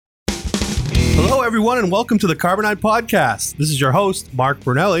Hello, everyone, and welcome to the Carbonite Podcast. This is your host, Mark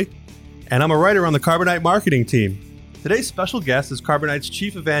Brunelli, and I'm a writer on the Carbonite marketing team. Today's special guest is Carbonite's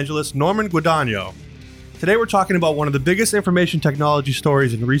chief evangelist, Norman Guadagno. Today, we're talking about one of the biggest information technology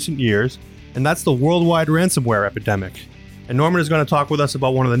stories in recent years, and that's the worldwide ransomware epidemic. And Norman is going to talk with us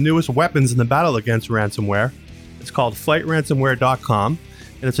about one of the newest weapons in the battle against ransomware. It's called FlightRansomware.com,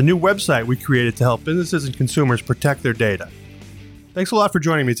 and it's a new website we created to help businesses and consumers protect their data. Thanks a lot for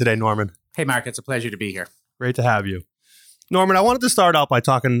joining me today, Norman. Hey, Mark, it's a pleasure to be here. Great to have you. Norman, I wanted to start out by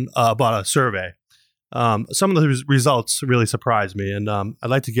talking about a survey. Some of the results really surprised me, and I'd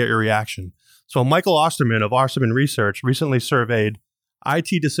like to get your reaction. So Michael Osterman of Osterman Research recently surveyed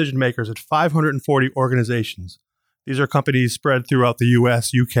IT decision makers at 540 organizations. These are companies spread throughout the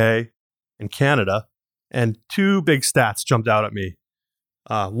US, UK, and Canada. And two big stats jumped out at me.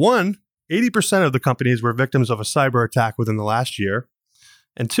 One, 80% of the companies were victims of a cyber attack within the last year.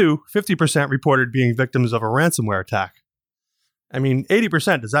 And two, 50% reported being victims of a ransomware attack. I mean,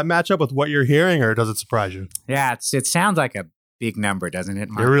 80%, does that match up with what you're hearing, or does it surprise you? Yeah, it sounds like a big number, doesn't it,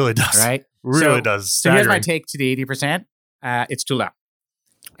 Mark? It really does. Right? Really does. So here's my take to the 80%. It's too low.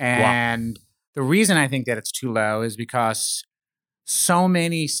 And the reason I think that it's too low is because so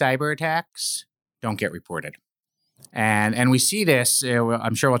many cyber attacks don't get reported. And we see this,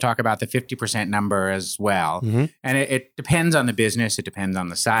 I'm sure we'll talk about the 50% number as well. Mm-hmm. And it depends on the business. It depends on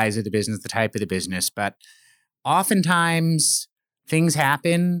the size of the business, the type of the business. But oftentimes things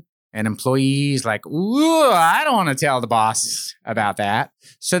happen and employees like, ooh, I don't want to tell the boss about that.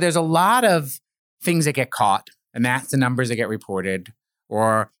 So there's a lot of things that get caught, and that's the numbers that get reported,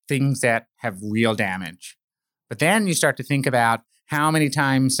 or things that have real damage. But then you start to think about how many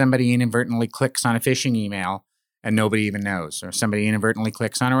times somebody inadvertently clicks on a phishing email and nobody even knows, or somebody inadvertently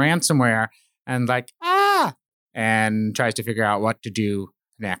clicks on a ransomware and and tries to figure out what to do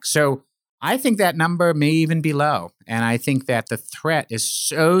next. So I think that number may even be low. And I think that the threat is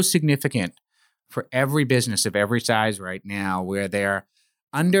so significant for every business of every size right now, where they're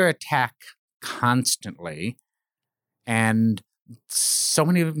under attack constantly, and so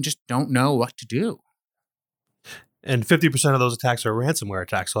many of them just don't know what to do. And 50% of those attacks are ransomware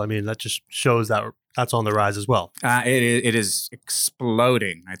attacks. So, I mean, that just shows that that's on the rise as well. It is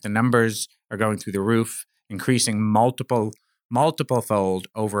exploding. Right? The numbers are going through the roof, increasing multiple fold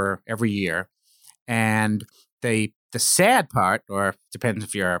over every year. And the sad part, or depends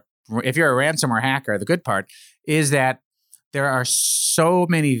if you're a ransomware hacker, the good part is that there are so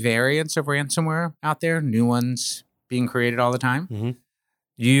many variants of ransomware out there, new ones being created all the time. Mm-hmm.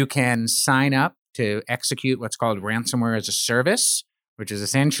 You can sign up to execute what's called ransomware as a service, which is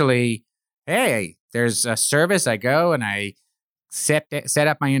essentially, hey, there's a service. I go and I set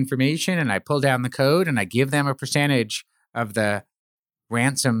up my information and I pull down the code and I give them a percentage of the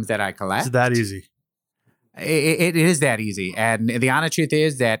ransom that I collect. It's that easy. It is that easy. And the honest truth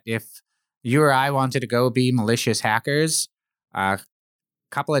is that if you or I wanted to go be malicious hackers, a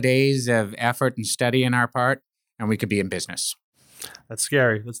couple of days of effort and study on our part, and we could be in business. That's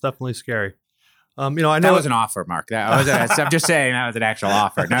scary. That's definitely scary. I know that was an offer, Mark. I'm just saying that was an actual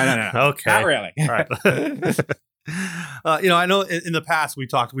offer. No. Okay, not really. All right. I know in the past we've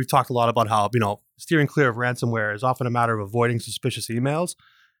talked a lot about how steering clear of ransomware is often a matter of avoiding suspicious emails,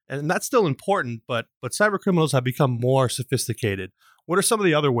 and that's still important. But cyber criminals have become more sophisticated. What are some of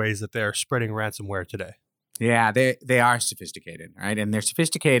the other ways that they're spreading ransomware today? Yeah, they are sophisticated, right? And they're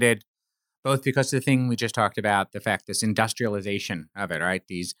sophisticated both because of the thing we just talked about, the fact this industrialization of it, right?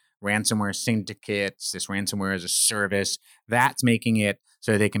 These ransomware syndicates, this ransomware as a service, that's making it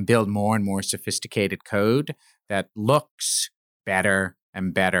so they can build more and more sophisticated code that looks better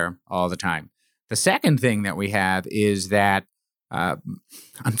and better all the time. The second thing that we have is that,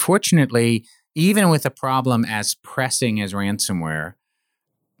 unfortunately, even with a problem as pressing as ransomware,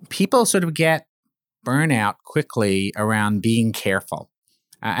 people sort of get burnout quickly around being careful.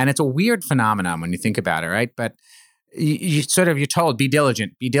 And it's a weird phenomenon when you think about it, right? But you're told, be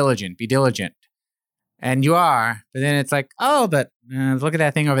diligent. And you are, but then it's like, oh, but look at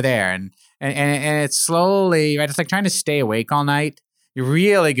that thing over there. And it's slowly, right? It's like trying to stay awake all night. You're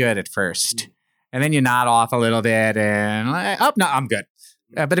really good at first. And then you nod off a little bit and, oh, no, I'm good.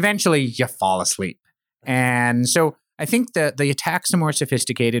 But eventually you fall asleep. And so I think the attacks are more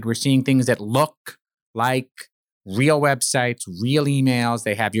sophisticated. We're seeing things that look like real websites, real emails.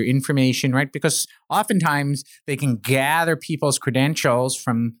 They have your information, right? Because oftentimes they can gather people's credentials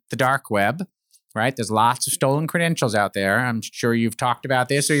from the dark web, right? There's lots of stolen credentials out there. I'm sure you've talked about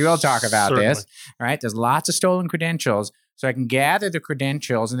this, or you will talk about Certainly. this, right? There's lots of stolen credentials. So I can gather the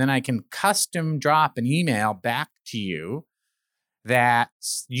credentials and then I can custom drop an email back to you that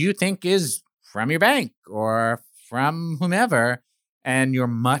you think is from your bank or from whomever, and you're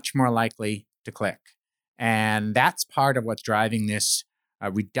much more likely to click. And that's part of what's driving this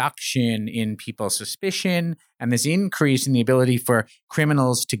reduction in people's suspicion and this increase in the ability for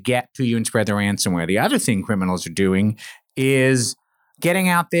criminals to get to you and spread the ransomware. The other thing criminals are doing is getting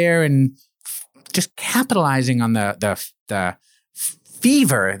out there and just capitalizing on the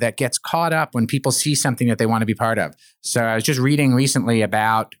fever that gets caught up when people see something that they want to be part of. So I was just reading recently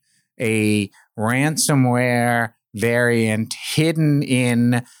about a ransomware variant hidden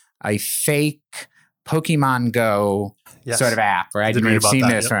in a fake Pokemon Go sort of app, right? You may have seen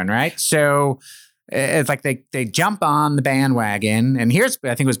this one, right? So it's like they jump on the bandwagon. And here's,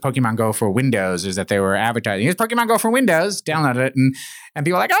 I think it was Pokemon Go for Windows, is that they were advertising, here's Pokemon Go for Windows, download it. And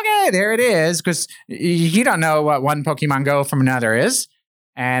people are like, okay, there it is. Because you don't know what one Pokemon Go from another is.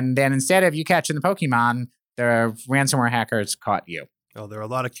 And then instead of you catching the Pokemon, the ransomware hackers caught you. Oh, there are a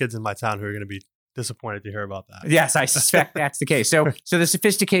lot of kids in my town who are going to be disappointed to hear about that. Yes, I suspect that's the case. So the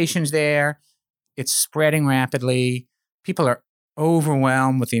sophistication's there. It's spreading rapidly. People are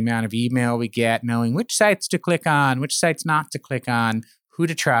overwhelmed with the amount of email we get, knowing which sites to click on, which sites not to click on, who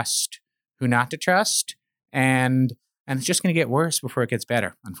to trust, who not to trust. And it's just going to get worse before it gets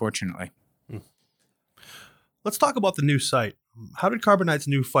better, unfortunately. Let's talk about the new site. How did Carbonite's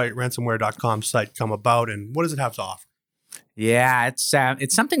new fight, ransomware.com site, come about, and what does it have to offer? Yeah,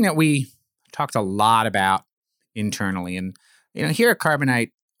 it's something that we talked a lot about internally. And here at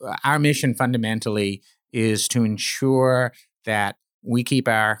Carbonite, our mission fundamentally is to ensure that we keep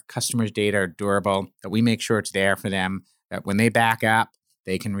our customers' data durable, that we make sure it's there for them, that when they back up,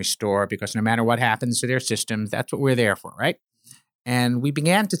 they can restore, because no matter what happens to their systems, that's what we're there for, right? And we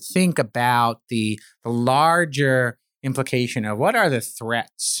began to think about the larger implication of what are the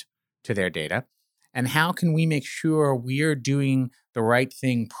threats to their data, and how can we make sure we're doing the right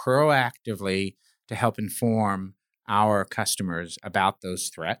thing proactively to help inform our customers about those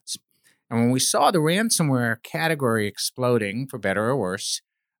threats. And when we saw the ransomware category exploding, for better or worse,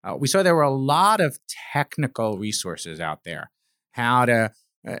 we saw there were a lot of technical resources out there. How to,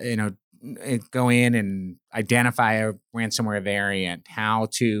 go in and identify a ransomware variant, how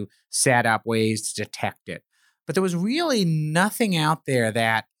to set up ways to detect it. But there was really nothing out there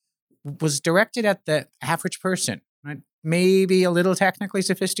that was directed at the average person, right? Maybe a little technically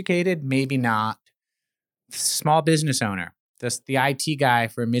sophisticated, maybe not. Small business owner, the IT guy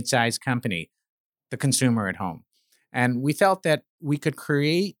for a mid-sized company, the consumer at home. And we felt that we could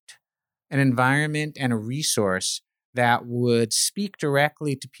create an environment and a resource that would speak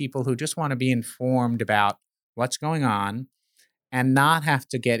directly to people who just want to be informed about what's going on and not have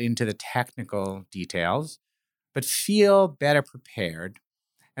to get into the technical details, but feel better prepared.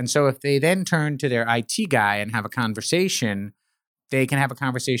 And so if they then turn to their IT guy and have a conversation, they can have a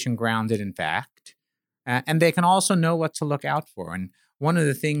conversation grounded in fact. And they can also know what to look out for. And one of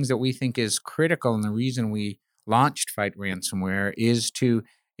the things that we think is critical, and the reason we launched Fight Ransomware, is to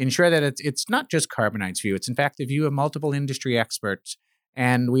ensure that it's not just Carbonite's view. It's, in fact, the view of multiple industry experts.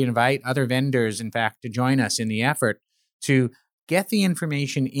 And we invite other vendors, in fact, to join us in the effort to get the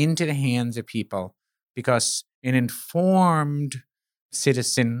information into the hands of people, because an informed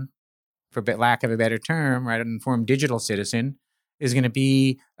citizen, for lack of a better term, right, an informed digital citizen is going to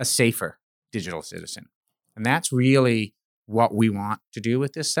be a safer digital citizen. And that's really what we want to do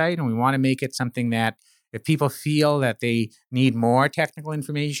with this site. And we want to make it something that if people feel that they need more technical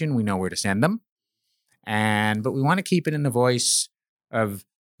information, we know where to send them. But we want to keep it in the voice of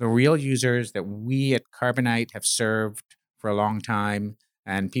the real users that we at Carbonite have served for a long time,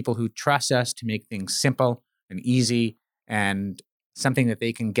 and people who trust us to make things simple and easy and something that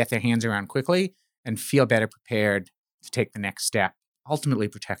they can get their hands around quickly and feel better prepared to take the next step, ultimately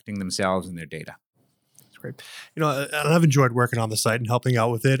protecting themselves and their data. That's great. I've enjoyed working on the site and helping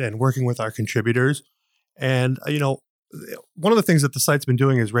out with it and working with our contributors. And, one of the things that the site's been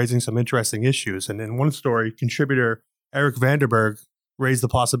doing is raising some interesting issues. And in one story, contributor Eric Vanderberg raised the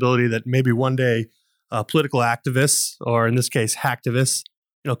possibility that maybe one day political activists, or in this case, hacktivists,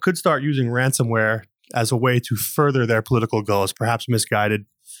 could start using ransomware as a way to further their political goals, perhaps misguided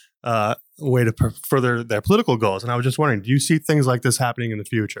way to further their political goals. And I was just wondering, do you see things like this happening in the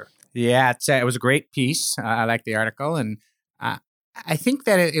future? Yeah, it was a great piece. I like the article. And I think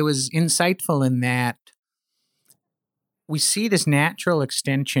that it was insightful in that we see this natural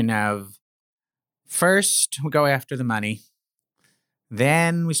extension of, first, we go after the money.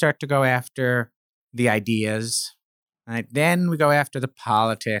 Then we start to go after the ideas. Right? Then we go after the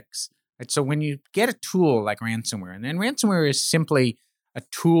politics. Right? So when you get a tool like ransomware, and then ransomware is simply a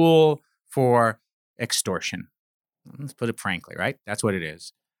tool for extortion. Let's put it frankly, right? That's what it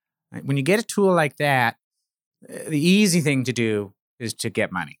is. Right? When you get a tool like that, the easy thing to do is to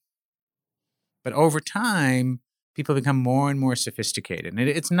get money. But over time, people become more and more sophisticated. And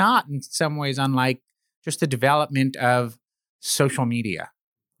it's not in some ways unlike just the development of social media.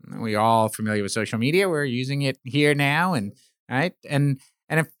 We're all familiar with social media. We're using it here now. And right. And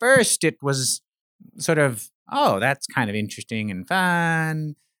at first it was sort of, oh, that's kind of interesting and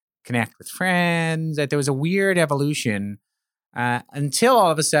fun. Connect with friends. That there was a weird evolution until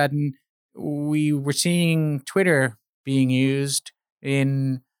all of a sudden we were seeing Twitter being used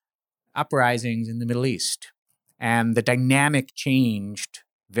in uprisings in the Middle East. And the dynamic changed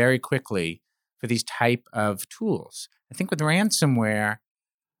very quickly for these type of tools. I think with ransomware,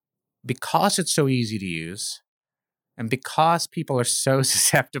 because it's so easy to use and because people are so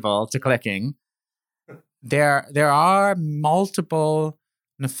susceptible to clicking, there are multiple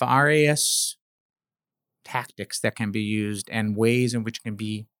nefarious tactics that can be used and ways in which can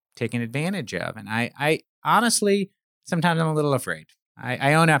be taken advantage of. And I honestly, sometimes I'm a little afraid.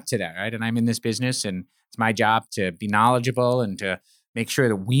 I own up to that, right? And I'm in this business, and it's my job to be knowledgeable and to make sure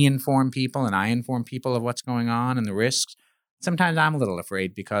that we inform people and I inform people of what's going on and the risks. Sometimes I'm a little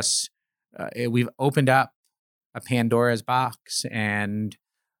afraid because we've opened up a Pandora's box and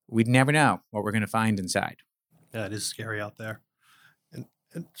we'd never know what we're going to find inside. Yeah, it is scary out there.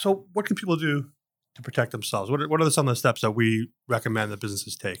 And so what can people do to protect themselves? What are some of the steps that we recommend that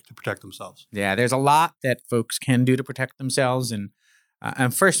businesses take to protect themselves? Yeah, there's a lot that folks can do to protect themselves. And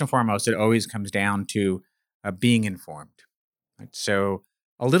first and foremost, it always comes down to being informed. Right? So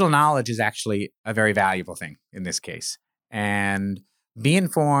a little knowledge is actually a very valuable thing in this case. And be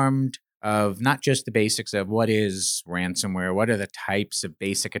informed of not just the basics of what is ransomware, what are the types of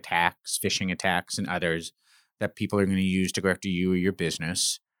basic attacks, phishing attacks, and others that people are going to use to go after you or your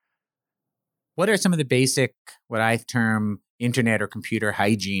business. What are some of the basic, what I term internet or computer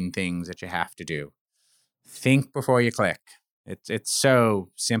hygiene things that you have to do? Think before you click. It's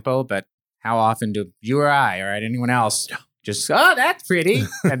so simple, but how often do you or I or anyone else just, oh, that's pretty,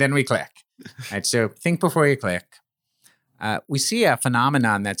 and then we click. Right, so think before you click. We see a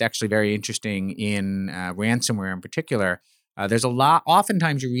phenomenon that's actually very interesting in ransomware in particular. There's a lot,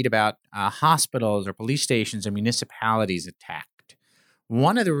 oftentimes you read about hospitals or police stations or municipalities attacked.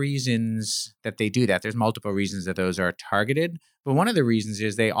 One of the reasons that they do that, there's multiple reasons that those are targeted, but one of the reasons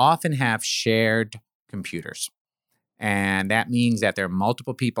is they often have shared computers. And that means that there are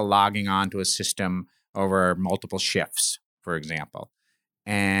multiple people logging onto a system over multiple shifts, for example.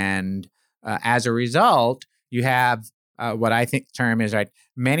 And as a result, you have what I think the term is, right?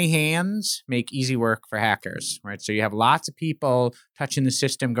 Many hands make easy work for hackers, right? So you have lots of people touching the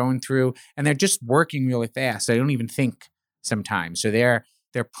system, going through, and they're just working really fast. They don't even think sometimes. So they're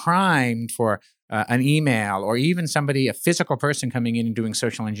primed for an email or even somebody, a physical person coming in and doing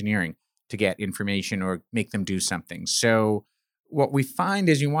social engineering to get information or make them do something. So what we find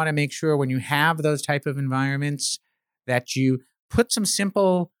is you want to make sure when you have those type of environments that you put some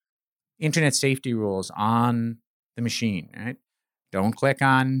simple internet safety rules on the machine, right? Don't click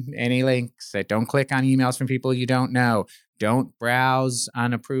on any links. Don't click on emails from people you don't know. Don't browse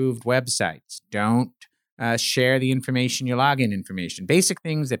unapproved websites. Don't share the information, your login information. Basic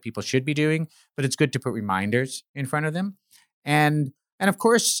things that people should be doing, but it's good to put reminders in front of them. And of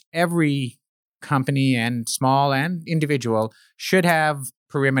course, every company and small and individual should have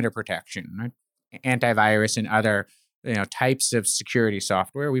perimeter protection, right? Antivirus and other types of security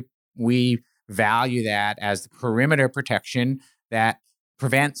software. We value that as the perimeter protection that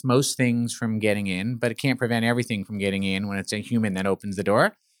prevents most things from getting in, but it can't prevent everything from getting in when it's a human that opens the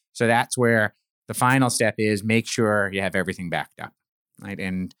door. So that's where the final step is make sure you have everything backed up, right?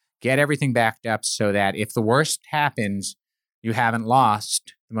 And get everything backed up so that if the worst happens, you haven't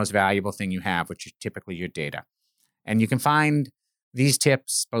lost the most valuable thing you have, which is typically your data. And you can find these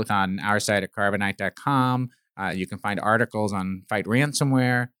tips both on our site at carbonite.com. You can find articles on Fight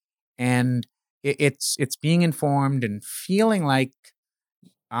Ransomware. And it's being informed and feeling like,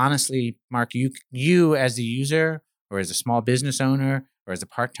 honestly, Mark, you as the user or as a small business owner or as a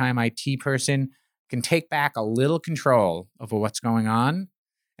part-time IT person can take back a little control over what's going on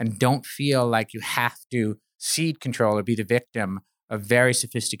and don't feel like you have to cede control or be the victim of very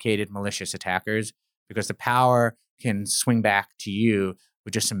sophisticated malicious attackers, because the power can swing back to you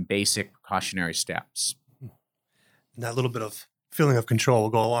with just some basic precautionary steps. And that little bit of feeling of control will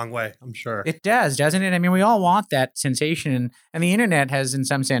go a long way, I'm sure. It does, doesn't it? I mean, we all want that sensation, and the internet has, in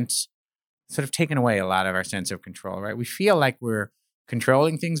some sense, sort of taken away a lot of our sense of control, right? We feel like we're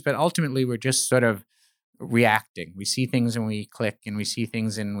controlling things, but ultimately we're just sort of reacting. We see things and we click, and we see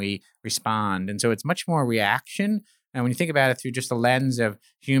things and we respond. And so it's much more reaction And when you think about it through just the lens of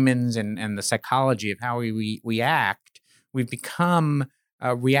humans and the psychology of how we act, we've become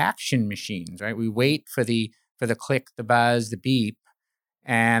reaction machines, right? We wait for the click, the buzz, the beep,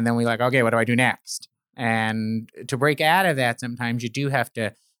 and then we're like, okay, what do I do next? And to break out of that, sometimes you do have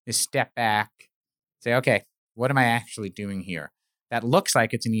to step back, say, okay, what am I actually doing here? That looks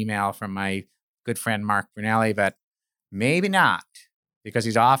like it's an email from my good friend Mark Brunelli, but maybe not, because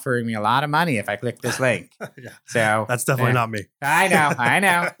he's offering me a lot of money if I click this link. Yeah. So that's definitely not me. I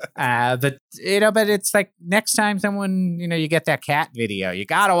know. But it's like next time someone, you get that cat video, you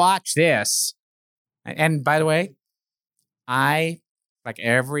got to watch this. And by the way, I, like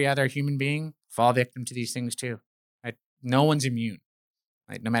every other human being, fall victim to these things too. Right? No one's immune.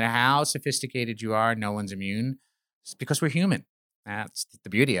 Right? No matter how sophisticated you are, no one's immune. It's because we're human. That's the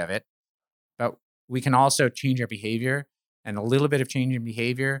beauty of it. But we can also change our behavior, and a little bit of change in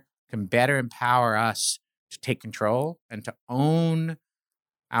behavior can better empower us to take control and to own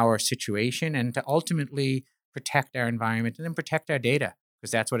our situation and to ultimately protect our environment and then protect our data,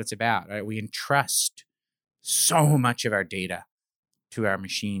 because that's what it's about. Right? We entrust so much of our data to our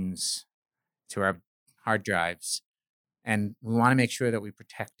machines, to our hard drives, and we want to make sure that we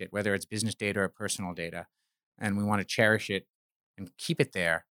protect it, whether it's business data or personal data, and we want to cherish it and keep it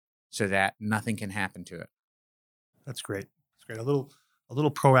there so that nothing can happen to it. That's great. That's great. A little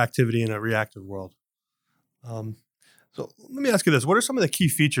proactivity in a reactive world. So let me ask you this. What are some of the key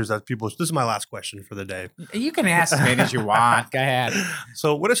features that this is my last question for the day. You can ask as many as you want. Go ahead.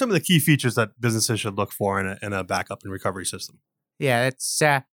 So what are some of the key features that businesses should look for in a backup and recovery system? Yeah, it's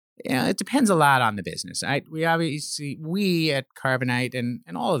it depends a lot on the business. We at Carbonite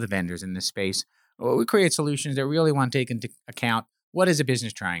and all of the vendors in this space, we create solutions that really want to take into account what is a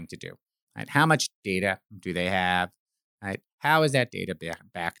business trying to do. Right? How much data do they have? Right? How is that data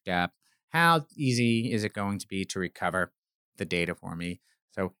backed up? How easy is it going to be to recover the data for me?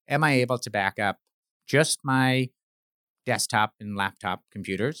 So am I able to back up just my desktop and laptop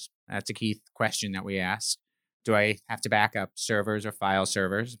computers? That's a key question that we ask. Do I have to back up servers or file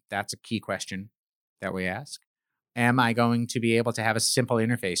servers? That's a key question that we ask. Am I going to be able to have a simple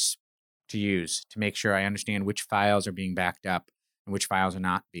interface to use to make sure I understand which files are being backed up and which files are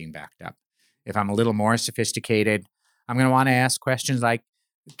not being backed up? If I'm a little more sophisticated, I'm going to want to ask questions like,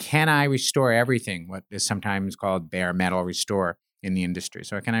 can I restore everything? What is sometimes called bare metal restore in the industry.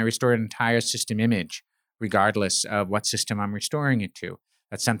 So can I restore an entire system image regardless of what system I'm restoring it to?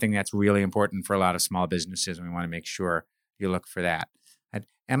 That's something that's really important for a lot of small businesses, and we want to make sure you look for that.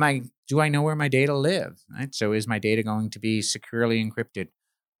 Do I know where my data live? Right? So is my data going to be securely encrypted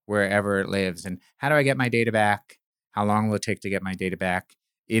wherever it lives? And how do I get my data back? How long will it take to get my data back?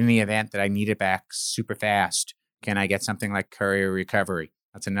 In the event that I need it back super fast, can I get something like courier recovery?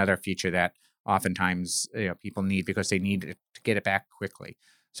 That's another feature that oftentimes people need because they need it to get it back quickly.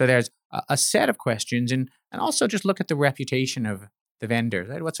 So there's a set of questions, and also just look at the reputation of the vendor.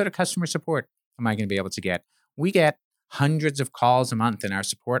 Right? What sort of customer support am I going to be able to get? We get hundreds of calls a month in our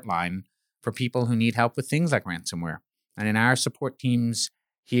support line for people who need help with things like ransomware. And in our support teams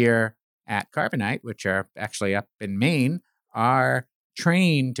here at Carbonite, which are actually up in Maine, are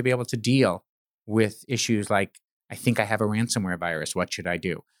trained to be able to deal with issues like, I think I have a ransomware virus. What should I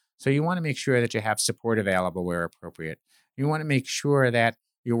do? So you want to make sure that you have support available where appropriate. You want to make sure that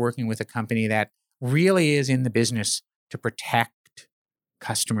you're working with a company that really is in the business to protect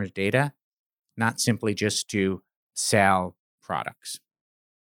customers' data, not simply just to sell products.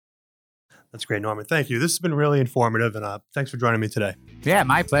 That's great, Norman. Thank you. This has been really informative, and thanks for joining me today. Yeah,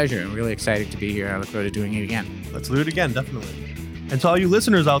 my pleasure. I'm really excited to be here. I look forward to doing it again. Let's do it again, definitely. And to all you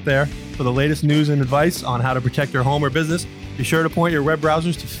listeners out there, for the latest news and advice on how to protect your home or business, be sure to point your web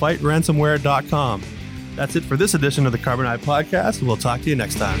browsers to fightransomware.com. That's it for this edition of the Carbonite Podcast. We'll talk to you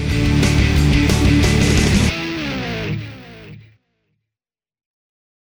next time.